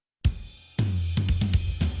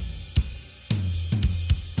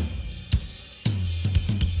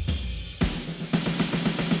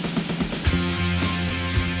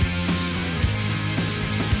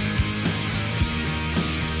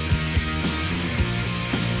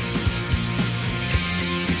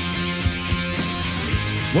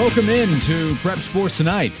Welcome in to Prep Sports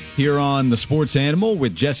Tonight here on The Sports Animal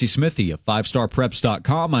with Jesse Smithey of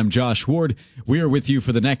 5starpreps.com. I'm Josh Ward. We are with you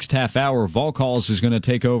for the next half hour. Vol Calls is going to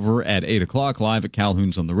take over at 8 o'clock live at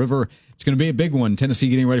Calhoun's on the River. It's going to be a big one. Tennessee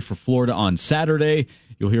getting ready for Florida on Saturday.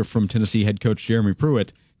 You'll hear from Tennessee head coach Jeremy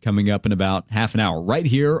Pruitt coming up in about half an hour right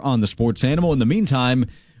here on The Sports Animal. In the meantime,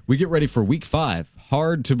 we get ready for Week 5.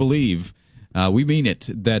 Hard to believe. We mean it,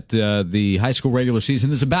 that the high school regular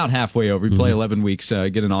season is about halfway over. We play 11 weeks,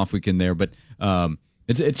 get an off week in there, but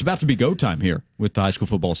it's about to be go time here with the high school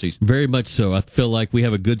football season. Very much so. I feel like we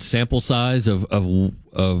have a good sample size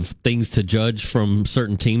of things to judge from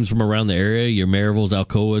certain teams from around the area. Your Maryvilles,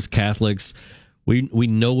 Alcoas, Catholics. We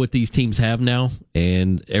know what these teams have now,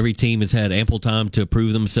 and every team has had ample time to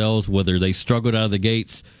prove themselves, whether they struggled out of the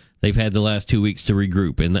gates. They've had the last 2 weeks to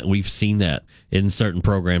regroup, and we've seen that in certain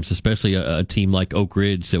programs, especially a team like Oak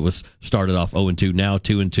Ridge that was started off 0-2, now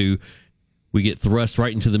 2-2. We get thrust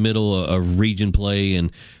right into the middle of region play,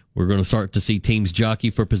 and we're going to start to see teams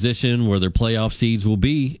jockey for position where their playoff seeds will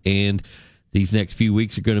be, and these next few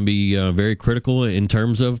weeks are going to be very critical in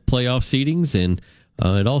terms of playoff seedings, and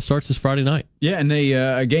it all starts this Friday night. Yeah, and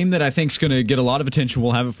a game that I think is going to get a lot of attention.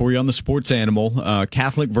 We'll have it for you on the Sports Animal.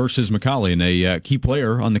 Catholic versus McCallie, and a key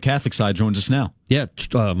player on the Catholic side joins us now. Yeah,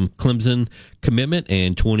 Clemson commitment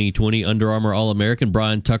and 2020 Under Armour All-American.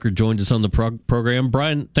 Bryn Tucker joins us on the program.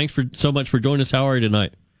 Bryn, thanks so much for joining us. How are you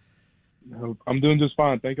tonight? I'm doing just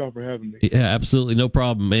fine. Thank y'all for having me. Yeah, absolutely, no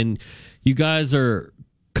problem. And you guys are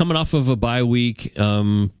coming off of a bye week.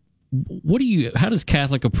 How does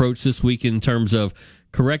Catholic approach this week in terms of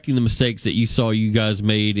correcting the mistakes that you saw you guys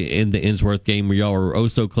made in the Innsworth game where y'all were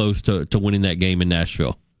so close to winning that game in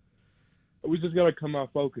Nashville? We just got to come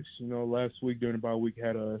out focused. Last week during the bye week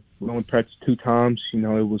we only practiced 2 times. It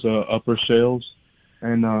was upper shells.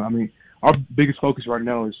 And, our biggest focus right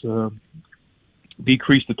now is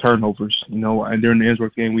decrease the turnovers. And during the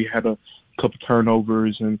Innsworth game we had a couple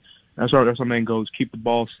turnovers, and that's our main goal is keep the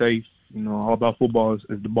ball safe. All about football is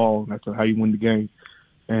the ball. That's how you win the game.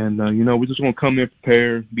 And, we just want to come in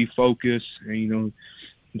prepared, be focused, and,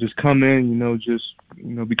 just come in,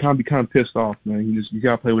 be kind of pissed off, man. You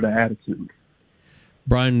got to play with an attitude.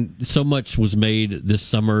 Bryn, so much was made this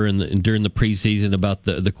summer and during the preseason about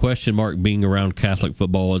the question mark being around Catholic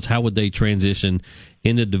football is how would they transition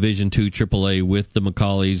into Division II AAA with the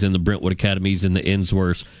McCallies and the Brentwood Academies and the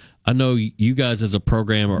Innsworths. I know you guys as a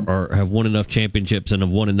program have won enough championships and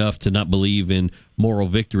have won enough to not believe in moral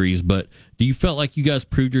victories, but do you felt like you guys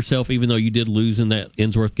proved yourself even though you did lose in that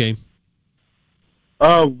Innsworth game?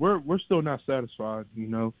 We're still not satisfied,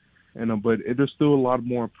 but there's still a lot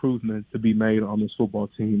more improvement to be made on this football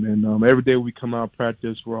team. And every day we come out and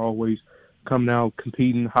practice, we're always coming out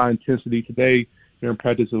competing high intensity. Today during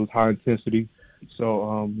practice it was high intensity.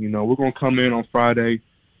 So, we're going to come in on Friday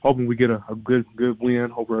hoping we get a good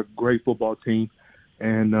win over a great football team.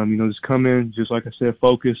 And, just come in, just like I said,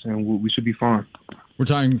 focus, and we should be fine. We're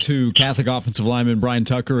talking to Catholic offensive lineman Bryn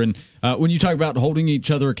Tucker. And when you talk about holding each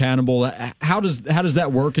other accountable, how does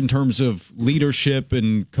that work in terms of leadership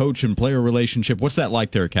and coach and player relationship? What's that like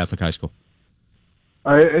there at Catholic High School?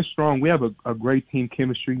 It's strong. We have a great team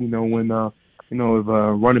chemistry. When if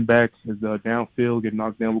running back is downfield, get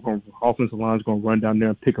knocked down, offensive line's going to run down there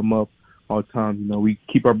and pick them up all the time. We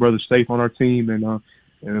keep our brothers safe on our team, and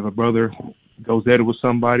if a brother goes at it with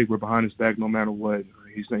somebody, we're behind his back no matter what.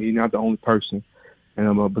 He's not the only person.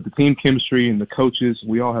 And but the team chemistry and the coaches,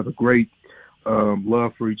 we all have a great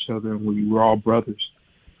love for each other, and we're all brothers.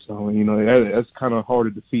 So that's kind of hard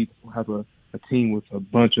to defeat. Have a team with a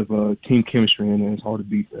bunch of team chemistry, and it's hard to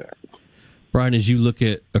beat that. Bryn, as you look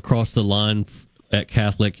at across the line at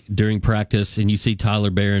Catholic during practice, and you see Tyler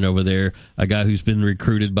Barron over there, a guy who's been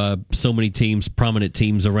recruited by so many teams, prominent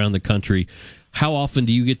teams around the country. How often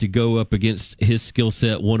do you get to go up against his skill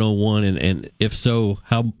set one-on-one, and if so,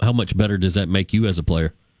 how much better does that make you as a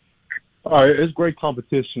player? It's great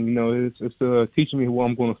competition. It's teaching me who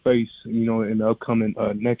I'm going to face, in the upcoming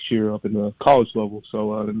next year up in the college level.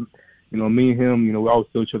 So, me and him, we always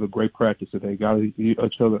feel each other great practice today. Got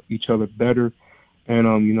each other better.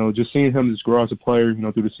 And, just seeing him just grow as a player,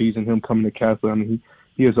 through the season, him coming to Catholic,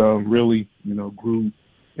 he has really, grew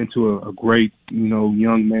into a great,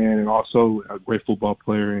 young man and also a great football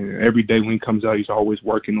player. And every day when he comes out, he's always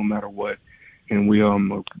working no matter what. And we,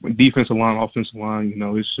 defensive line, offensive line,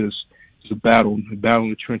 it's a battle in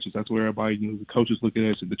the trenches. That's where everybody, the coaches look at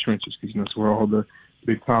us at the trenches because, that's where all the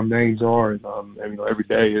big-time names are. And every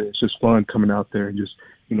day it's just fun coming out there and just,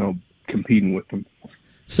 competing with them.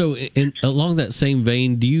 So along that same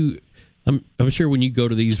vein, do you I'm sure when you go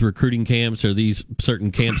to these recruiting camps or these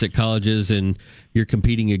certain camps at colleges and you're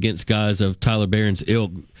competing against guys of Tyler Barron's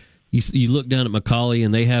ilk, you look down at McCallie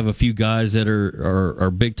and they have a few guys that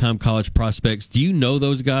are big time college prospects. Do you know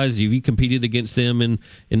those guys? Have you competed against them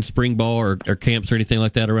in spring ball or camps or anything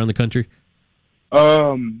like that around the country?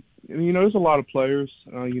 There's a lot of players.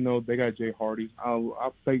 They got Jay Hardy.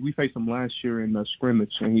 We faced him last year in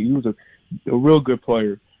scrimmage, and he was a real good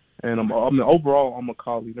player. And overall on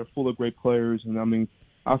McCallie, they're full of great players. And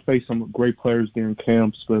I faced some great players during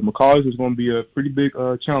camps, but McCallie's is going to be a pretty big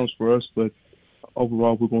challenge for us. But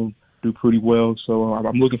overall, we're going to do pretty well. So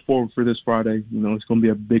I'm looking forward for this Friday. It's going to be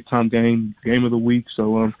a big time game of the week.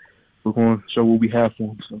 So we're going to show what we have for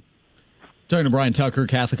them. So. Talking to Bryn Tucker,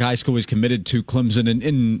 Catholic High School is committed to Clemson,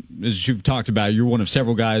 and as you've talked about, you're one of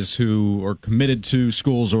several guys who are committed to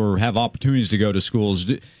schools or have opportunities to go to schools.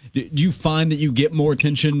 Do you find that you get more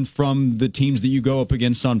attention from the teams that you go up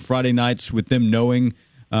against on Friday nights with them knowing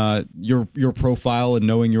your profile and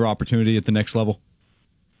knowing your opportunity at the next level?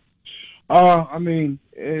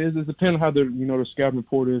 It depends on how the scouting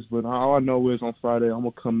report is, but all I know is on Friday I'm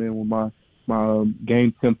gonna come in with my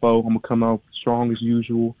game tempo. I'm gonna come out strong as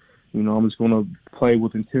usual. I'm just going to play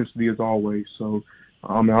with intensity as always. So,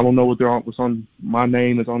 I don't know what's on my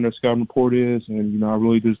name is on their scouting report is, and I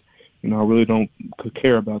really don't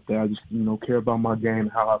care about that. I just care about my game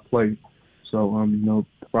and how I play. So,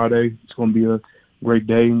 Friday it's going to be a great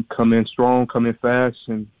day. Come in strong, come in fast,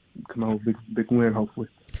 and come out with a big win hopefully.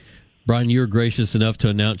 Bryn, you were gracious enough to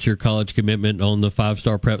announce your college commitment on the 5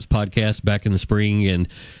 Star Preps podcast back in the spring, and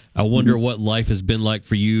I wonder what life has been like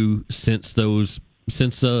for you since the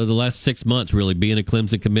last 6 months, really, being a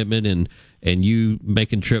Clemson commitment and you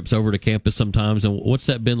making trips over to campus sometimes. And what's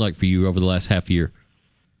that been like for you over the last half year?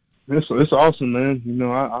 It's awesome, man.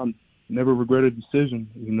 I never regret a decision.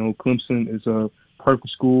 Clemson is a perfect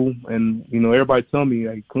school, and everybody tell me,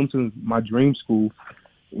 hey, Clemson is my dream school.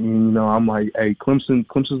 I'm like, hey,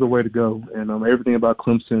 Clemson's the way to go, and everything about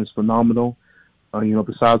Clemson is phenomenal.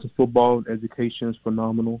 Besides the football, education is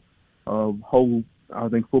phenomenal. I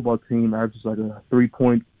think football team averages like a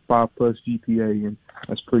 3.5 plus GPA, and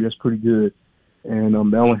that's pretty good. And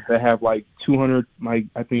they have like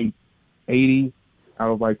 80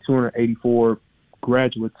 out of like 284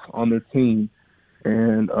 graduates on their team,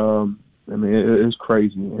 and it's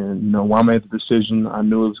crazy. And when I made the decision, I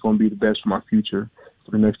knew it was going to be the best for my future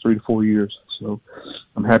for the next 3 to 4 years. So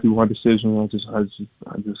I'm happy with my decision. I'm just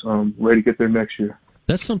ready to get there next year.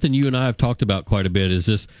 That's something you and I have talked about quite a bit. Is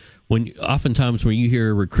this oftentimes when you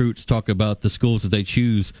hear recruits talk about the schools that they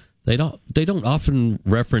choose, they don't often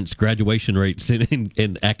reference graduation rates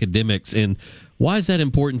in academics. And why is that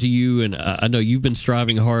important to you? And I know you've been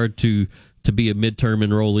striving hard to be a midterm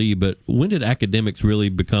enrollee, but when did academics really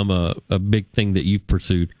become a big thing that you've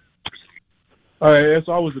pursued? It's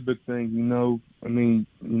always a big thing.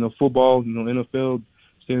 Football, NFL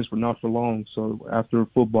stands for not for long. So after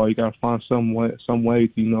football, you got to find some way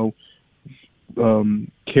to,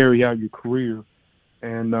 carry out your career.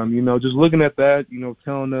 And, just looking at that,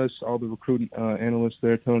 telling us, all the recruiting analysts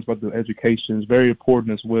there, telling us about the education is very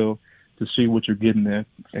important as well to see what you're getting at.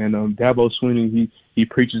 And Dabo Swinney, he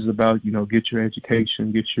preaches about, get your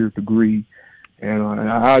education, get your degree. And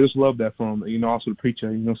I just love that from him. Also the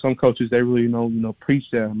preacher, some coaches, they really preach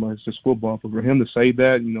that much, just football. But for him to say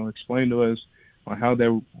that, explain to us on how they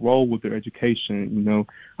roll with their education,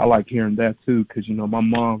 I like hearing that too, because, my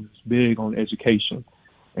mom is big on education.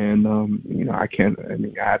 And, I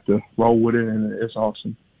have to roll with it, and it's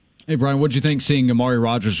awesome. Hey, Bryn, what did you think seeing Amari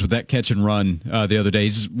Rogers with that catch and run the other day?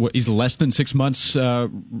 He's less than 6 months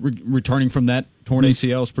returning from that torn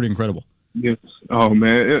ACL. It's pretty incredible. Yes. Oh,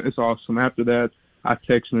 man, it's awesome. After that, I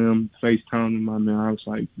texted him, FaceTimed him, I was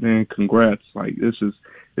like, man, congrats. Like, this is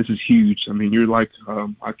huge. You're like,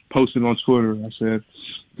 I posted on Twitter, I said,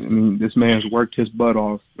 this man's worked his butt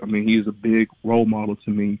off. He is a big role model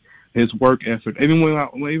to me. His work effort, even when I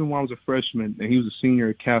was a freshman and he was a senior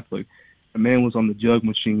at Catholic, the man was on the jug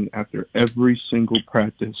machine after every single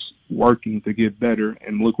practice, working to get better.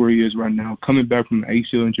 And look where he is right now, coming back from an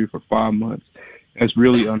ACL injury for 5 months. That's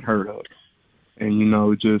really unheard of. And,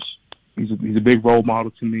 he's a big role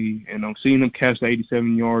model to me. And I'm seeing him catch the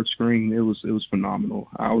 87-yard screen. It was phenomenal.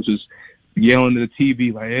 I was just yelling to the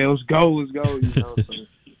TV like, hey, let's go. So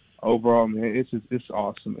overall, man, it's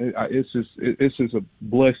awesome. It's just a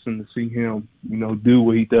blessing to see him, do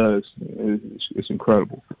what he does. It's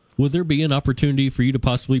incredible. Will there be an opportunity for you to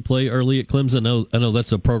possibly play early at Clemson? I know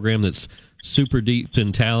that's a program that's super deep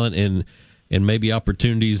in talent, and maybe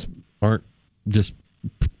opportunities aren't just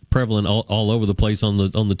prevalent all over the place on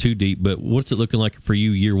the 2 deep. But what's it looking like for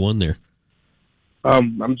you year one there?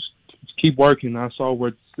 I'm just keep working. I saw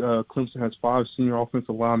where Clemson has 5 senior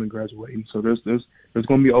offensive linemen graduating, so there's going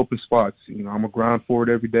to be open spots. I'm gonna grind for it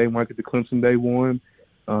every day. When I get to Clemson day one,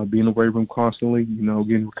 be in the weight room constantly.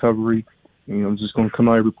 Getting recovery. I'm just going to come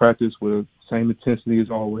out every practice with the same intensity as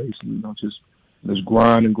always. Just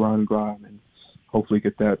grind and grind and grind, and hopefully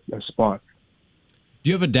get that spot. Do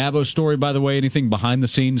you have a Dabo story, by the way? Anything behind the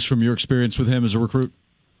scenes from your experience with him as a recruit?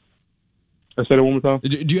 I said it one more time.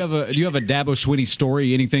 Do you have a Dabo Swinney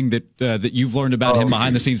story? Anything that you've learned about him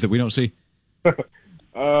behind the scenes that we don't see? If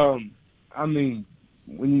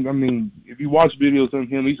you watch videos of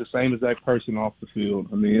him, he's the same exact person off the field.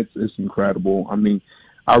 It's incredible.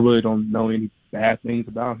 I really don't know any bad things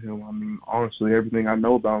about him. Honestly, everything I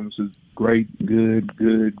know about him is just great, good.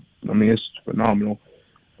 It's phenomenal.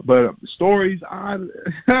 But stories, I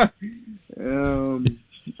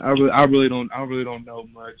really don't know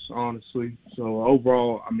much, honestly. So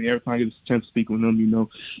overall, every time I get a chance to speak with him,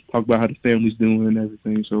 talk about how the family's doing and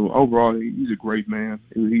everything. So overall, he's a great man.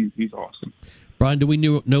 He's awesome. Brian, do we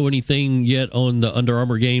know anything yet on the Under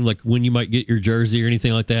Armour game, like when you might get your jersey or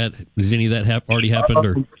anything like that? Does any of that already happened?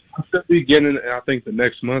 Or I should be getting it, I think, the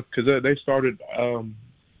next month, because they started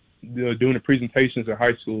doing the presentations at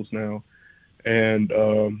high schools now, and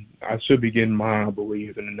I should be getting mine, I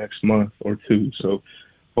believe, in the next month or two. So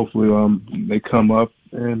hopefully they come up,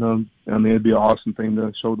 and it'd be an awesome thing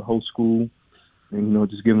to show the whole school, and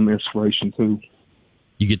just give them inspiration too.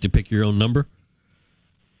 You get to pick your own number?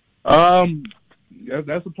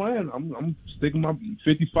 That's the plan. I'm sticking my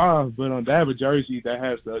 55, but they have a jersey that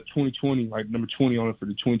has the 2020, like number 20 on it for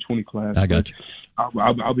the 2020 class. I got you.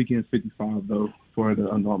 I'll be getting 55 though for the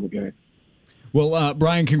Under Armour game. Well,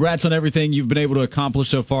 Brian, congrats on everything you've been able to accomplish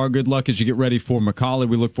so far. Good luck as you get ready for McCallie.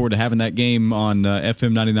 We look forward to having that game on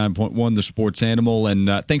FM 99.1, The Sports Animal.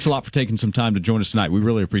 And thanks a lot for taking some time to join us tonight. We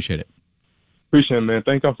really appreciate it. Appreciate it, man.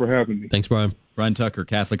 Thank y'all for having me. Thanks, Brian. Bryn Tucker,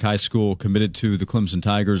 Catholic High School, committed to the Clemson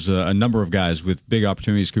Tigers. A number of guys with big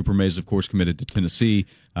opportunities. Cooper Mays, of course, committed to Tennessee.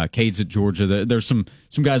 Cade's at Georgia. There's some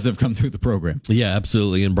guys that have come through the program. Yeah,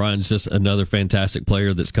 absolutely. And Brian's just another fantastic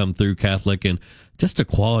player that's come through Catholic and just a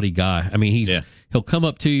quality guy. He'll come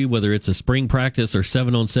up to you, whether it's a spring practice or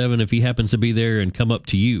 7-on-7, if he happens to be there, and come up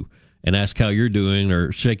to you and ask how you're doing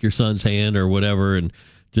or shake your son's hand or whatever. And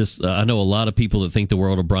just I know a lot of people that think the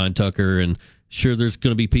world of Bryn Tucker, and sure, there's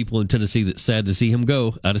going to be people in Tennessee that's sad to see him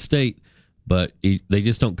go out of state, but they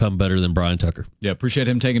just don't come better than Bryn Tucker. Yeah, appreciate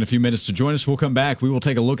him taking a few minutes to join us. We'll come back. We will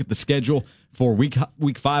take a look at the schedule for week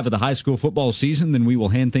 5 of the high school football season. Then we will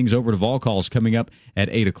hand things over to Vol Calls coming up at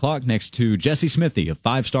 8 o'clock next to Jesse Smithey of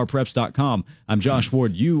 5starpreps.com. I'm Josh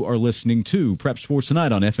Ward. You are listening to Prep Sports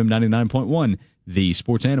Tonight on FM 99.1, The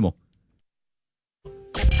Sports Animal.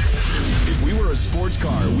 If we were a sports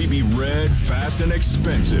car, we'd be red, fast, and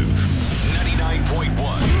expensive.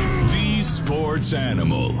 99.1, The Sports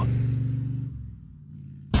Animal.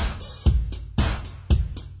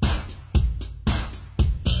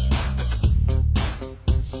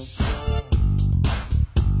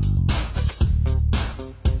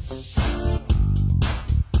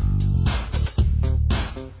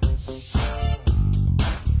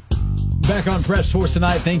 Back on Prep Sports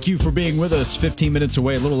Tonight. Thank you for being with us. 15 minutes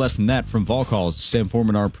away, a little less than that, from Vol Calls. Sam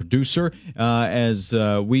Foreman, our producer. As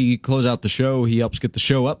we close out the show, he helps get the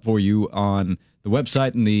show up for you on the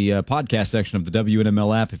website and the podcast section of the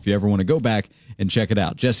WNML app if you ever want to go back and check it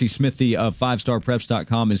out. Jesse Smithey of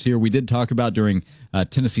 5starpreps.com is here. We did talk about during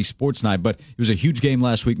Tennessee Sports Night, but it was a huge game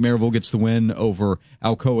last week. Maryville gets the win over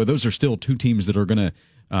Alcoa. Those are still two teams that are going to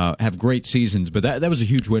have great seasons, but that was a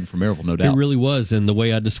huge win for Maryville, no doubt. It really was, and the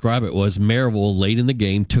way I describe it was Maryville, late in the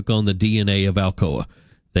game, took on the DNA of Alcoa.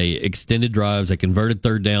 They extended drives, they converted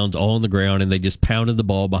third downs all on the ground, and they just pounded the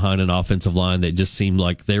ball behind an offensive line that just seemed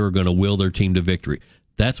like they were going to will their team to victory.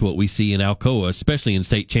 That's what we see in Alcoa, especially in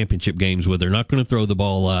state championship games where they're not going to throw the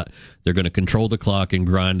ball a lot. They're going to control the clock and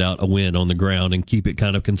grind out a win on the ground and keep it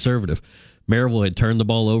kind of conservative. Maryville had turned the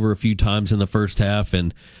ball over a few times in the first half,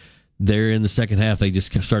 and there in the second half, they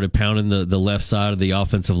just started pounding the left side of the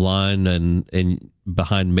offensive line and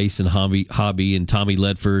behind Mason Hobby and Tommy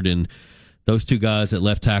Ledford. And those two guys at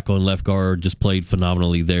left tackle and left guard just played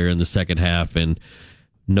phenomenally there in the second half. And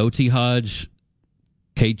Noti Hodge,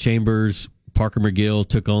 Cade Chambers, Parker McGill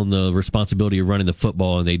took on the responsibility of running the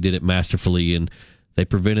football, and they did it masterfully. And they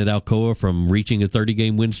prevented Alcoa from reaching a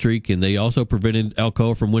 30-game win streak, and they also prevented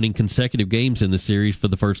Alcoa from winning consecutive games in the series for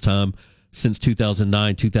the first time since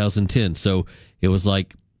 2009, 2010. So it was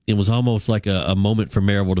almost like a moment for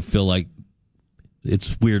Maryville to feel like,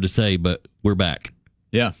 it's weird to say, but we're back.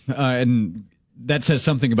 Yeah, and that says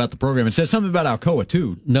something about the program. It says something about Alcoa,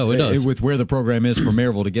 too. No, it does. With where the program is for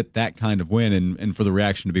Maryville to get that kind of win and for the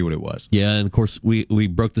reaction to be what it was. Yeah, and of course, we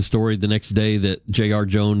broke the story the next day that J.R.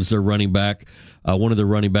 Jones, their running back, one of the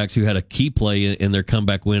running backs who had a key play in their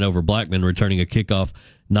comeback win over Blackman, returning a kickoff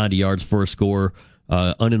 90 yards for a score,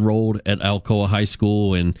 unenrolled at Alcoa High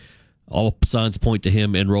School, and all signs point to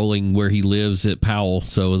him enrolling where he lives at Powell.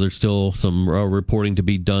 So there's still some reporting to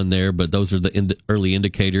be done there, but those are the early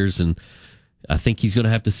indicators, and I think he's going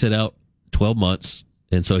to have to sit out 12 months,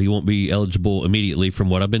 and so he won't be eligible immediately from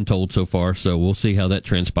what I've been told so far. So we'll see how that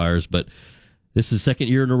transpires. But this is the second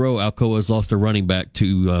year in a row Alcoa has lost a running back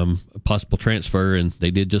to a possible transfer, and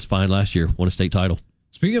they did just fine last year, won a state title.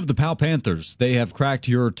 Speaking of the Powell Panthers, they have cracked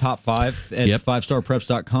your top 5 at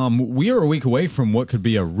 5starpreps.com. We are a week away from what could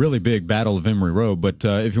be a really big battle of Emory Road, but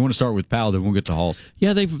if you want to start with Powell, then we'll get to Halls.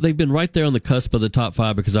 Yeah, they've been right there on the cusp of the top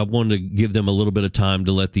 5 because I wanted to give them a little bit of time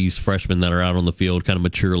to let these freshmen that are out on the field kind of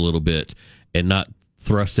mature a little bit and not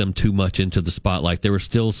thrust them too much into the spotlight. There was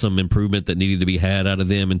still some improvement that needed to be had out of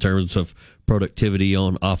them in terms of productivity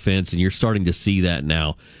on offense, and you're starting to see that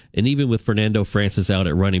now. And even with Fernando Francis out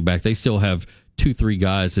at running back, they still have 2-3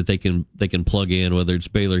 guys that they can plug in, whether it's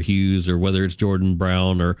Baylor Hughes or whether it's Jordan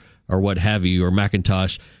Brown or what have you, or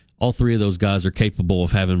McIntosh. All 3 of those guys are capable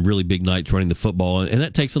of having really big nights running the football, and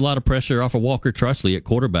that takes a lot of pressure off of Walker Trusley at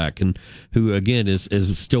quarterback, and who again is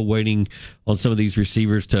still waiting on some of these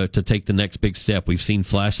receivers to take the next big step. We've seen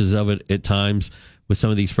flashes of it at times with some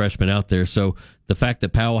of these freshmen out there. So the fact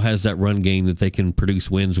that Powell has that run game that they can produce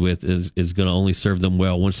wins with is going to only serve them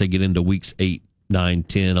well once they get into weeks 8, 9,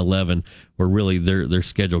 10, 11, where really their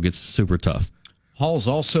schedule gets super tough. Hall's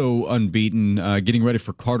also unbeaten, getting ready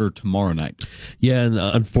for Carter tomorrow night. Yeah, and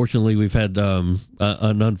unfortunately, we've had an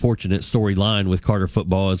unfortunate storyline with Carter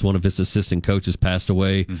football as one of its assistant coaches passed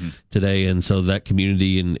away today, and so that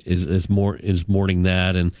community is mourning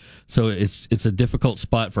that, and so it's a difficult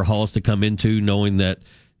spot for Halls to come into, knowing that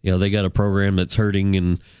they got a program that's hurting,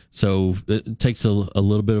 and so it takes a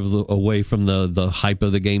little bit of away from the hype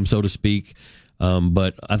of the game, so to speak.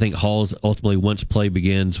 But I think Halls ultimately, once play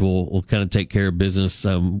begins, will kind of take care of business.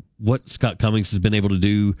 What Scott Cummings has been able to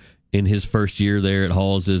do in his first year there at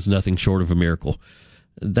Halls is nothing short of a miracle.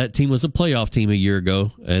 That team was a playoff team a year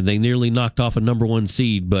ago, and they nearly knocked off a number 1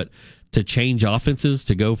 seed. But to change offenses,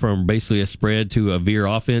 to go from basically a spread to a veer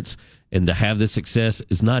offense, and to have this success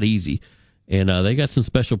is not easy. And they got some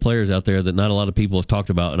special players out there that not a lot of people have talked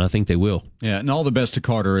about, and I think they will. Yeah, and all the best to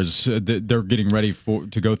Carter as they're getting ready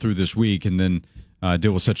to go through this week and then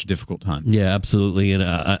deal with such a difficult time. Yeah, absolutely. And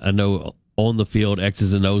I know on the field,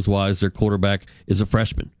 X's and O's wise, their quarterback is a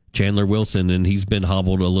freshman, Chandler Wilson, and he's been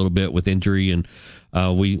hobbled a little bit with injury. And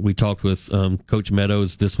we talked with Coach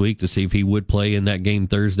Meadows this week to see if he would play in that game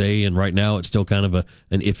Thursday. And right now it's still kind of an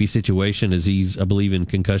iffy situation as he's, I believe, in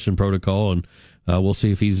concussion protocol. And we'll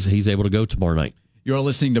see if he's able to go tomorrow night. You're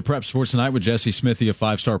listening to Prep Sports Tonight with Jesse Smithey of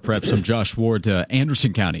 5 Star Preps. I'm Josh Ward.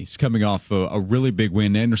 Anderson County is coming off a really big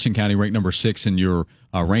win. Anderson County ranked number 6 in your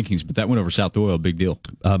rankings, but that win over South Doyle, a big deal.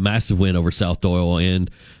 A massive win over South Doyle,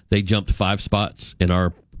 and they jumped 5 spots in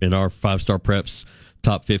our 5 Star Preps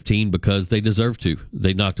top 15 because they deserve to.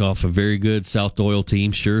 They knocked off a very good South Doyle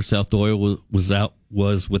team. Sure, South Doyle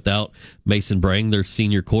was without Mason Brang, their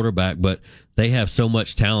senior quarterback, but they have so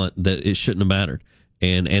much talent that it shouldn't have mattered.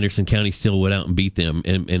 And Anderson County still went out and beat them.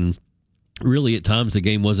 And really, at times, the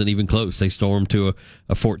game wasn't even close. They stormed to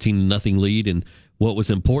a 14-0 lead. And what was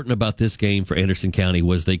important about this game for Anderson County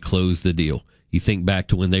was they closed the deal. You think back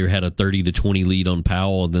to when they had a 30-20 lead on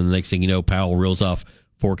Powell, and then the next thing you know, Powell reels off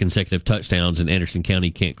 4 consecutive touchdowns, and Anderson County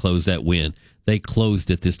can't close that win. They closed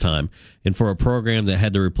it this time. And for a program that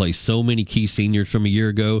had to replace so many key seniors from a year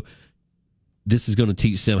ago, this is going to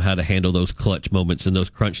teach them how to handle those clutch moments and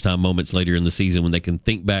those crunch time moments later in the season when they can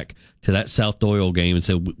think back to that South Doyle game and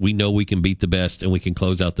say, we know we can beat the best and we can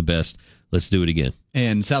close out the best. Let's do it again.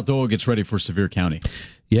 And South Doyle gets ready for Sevier County.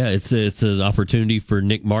 Yeah, it's an opportunity for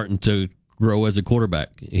Nick Martin to grow as a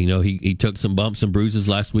quarterback. He took some bumps and bruises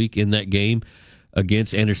last week in that game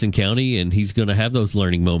against Anderson County, and he's going to have those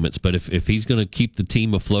learning moments. But if he's going to keep the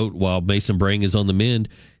team afloat while Mason Brang is on the mend,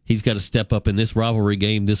 he's got to step up in this rivalry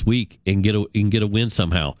game this week and get a win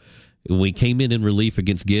somehow. When he came in relief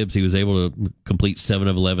against Gibbs, he was able to complete 7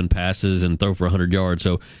 of 11 passes and throw for 100 yards.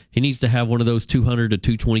 So he needs to have one of those 200 to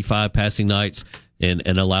 225 passing nights and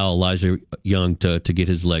allow Elijah Young to get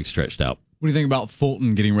his legs stretched out. What do you think about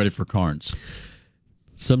Fulton getting ready for Carnes?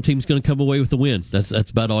 some team's going to come away with the win.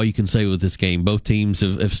 That's about all you can say with this game. Both teams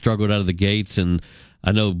have struggled out of the gates, and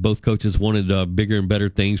I know both coaches wanted bigger and better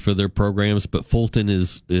things for their programs, but Fulton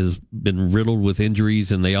is been riddled with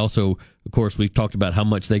injuries, and they also, of course, we've talked about how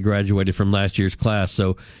much they graduated from last year's class,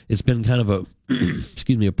 so it's been kind of a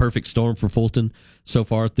a perfect storm for Fulton so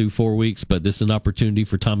far through 4 weeks, but this is an opportunity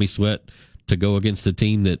for Tommy Sweat to go against the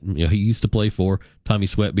team that he used to play for, Tommy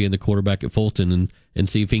Sweat being the quarterback at Fulton, and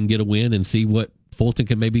see if he can get a win and see what Fulton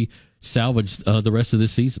can maybe salvage the rest of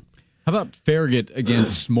this season. How about Farragut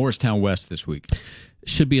against Morristown West this week?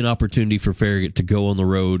 Should be an opportunity for Farragut to go on the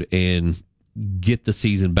road and get the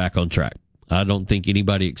season back on track. I don't think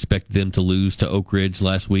anybody expected them to lose to Oak Ridge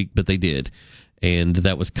last week, but they did. And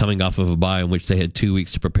that was coming off of a bye in which they had 2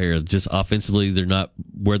 weeks to prepare. Just offensively, they're not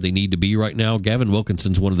where they need to be right now. Gavin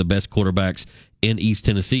Wilkinson's one of the best quarterbacks in East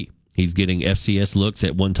Tennessee. He's getting FCS looks.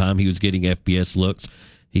 At one time, he was getting FBS looks.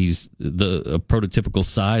 He's a prototypical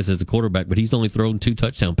size as a quarterback, but he's only thrown 2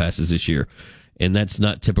 touchdown passes this year. And that's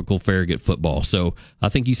not typical Farragut football. So I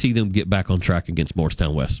think you see them get back on track against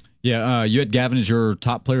Morristown West. Yeah, you had Gavin as your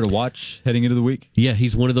top player to watch heading into the week? Yeah,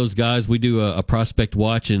 he's one of those guys. We do a prospect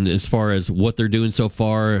watch, and as far as what they're doing so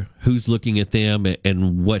far, who's looking at them,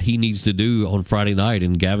 and what he needs to do on Friday night.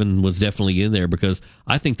 And Gavin was definitely in there because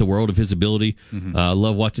I think the world of his ability. I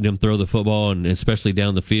love watching him throw the football, and especially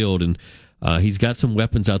down the field. And he's got some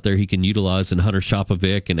weapons out there he can utilize in Hunter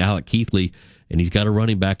Shopovic and Alec Keithley. And he's got a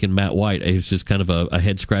running back in Matt White. It was just kind of a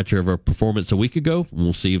head-scratcher of a performance a week ago, and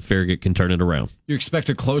we'll see if Farragut can turn it around. You expect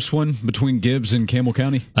a close one between Gibbs and Campbell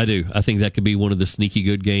County? I do. I think that could be one of the sneaky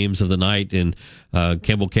good games of the night, and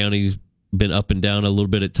Campbell County's been up and down a little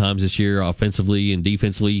bit at times this year, offensively and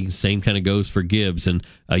defensively. Same kind of goes for Gibbs, and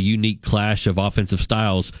a unique clash of offensive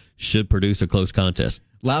styles should produce a close contest.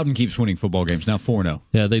 Loudon keeps winning football games, now 4-0.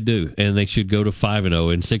 Yeah, they do, and they should go to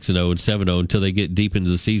 5-0 and 6-0 and 7-0 until they get deep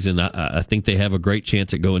into the season. I think they have a great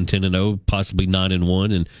chance at going 10-0, possibly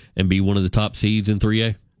 9-1, and be one of the top seeds in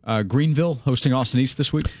 3A. Greenville hosting Austin East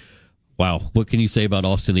this week. Wow, what can you say about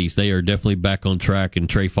Austin East? They are definitely back on track, and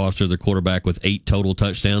Trey Foster, their quarterback, with 8 total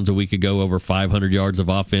touchdowns a week ago, over 500 yards of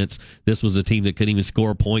offense. This was a team that couldn't even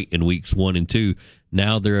score a point in weeks 1 and 2.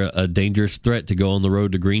 Now they're a dangerous threat to go on the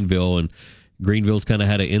road to Greenville, and Greenville's kind of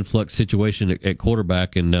had an influx situation at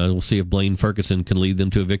quarterback, and we'll see if Blaine Ferguson can lead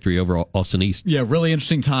them to a victory over Austin East. Yeah, really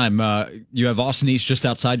interesting time. You have Austin East just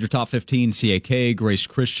outside your top 15, CAK, Grace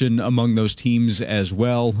Christian among those teams as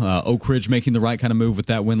well. Oak Ridge making the right kind of move with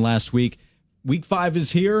that win last week. Week 5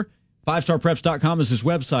 is here. 5starpreps.com is his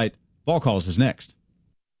website. Ball Calls is next.